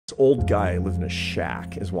This old guy who lived in a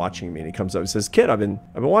shack is watching me, and he comes up and says, "Kid, I've been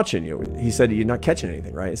watching you." He said, "You're not catching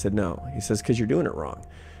anything, right?" I said, "No." He says, "Because you're doing it wrong.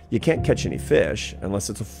 You can't catch any fish unless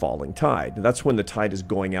it's a falling tide. That's when the tide is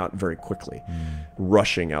going out very quickly,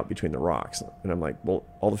 rushing out between the rocks." And I'm like, "Well,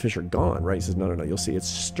 all the fish are gone, right?" He says, "No. You'll see. It's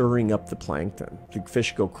stirring up the plankton. The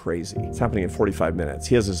fish go crazy. It's happening in 45 minutes.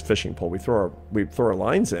 He has his fishing pole. We throw our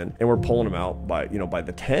lines in, and we're pulling them out by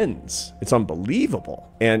the tens. It's unbelievable.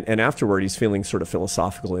 And afterward, he's feeling sort of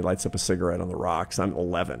philosophical. He lights up a cigarette on the rocks. I'm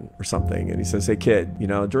 11 or something, and he says, "Hey, kid,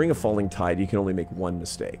 during a falling tide, you can only make one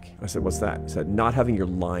mistake." I said, "What's that?" He said, "Not having your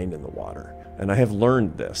line in the water." And I have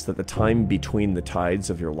learned this, that the time between the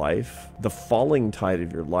tides of your life, the falling tide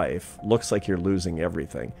of your life, looks like you're losing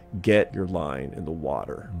everything. Get your line in the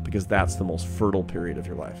water, because that's the most fertile period of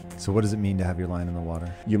your life. So what does it mean to have your line in the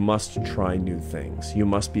water? You must try new things. You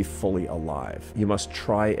must be fully alive. You must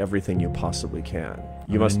try everything you possibly can.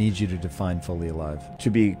 I need you to define fully alive.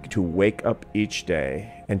 To wake up each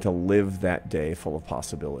day and to live that day full of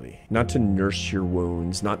possibility. Not to nurse your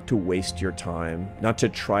wounds, not to waste your time, not to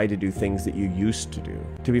try to do things that you used to do.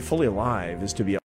 To be fully alive is to be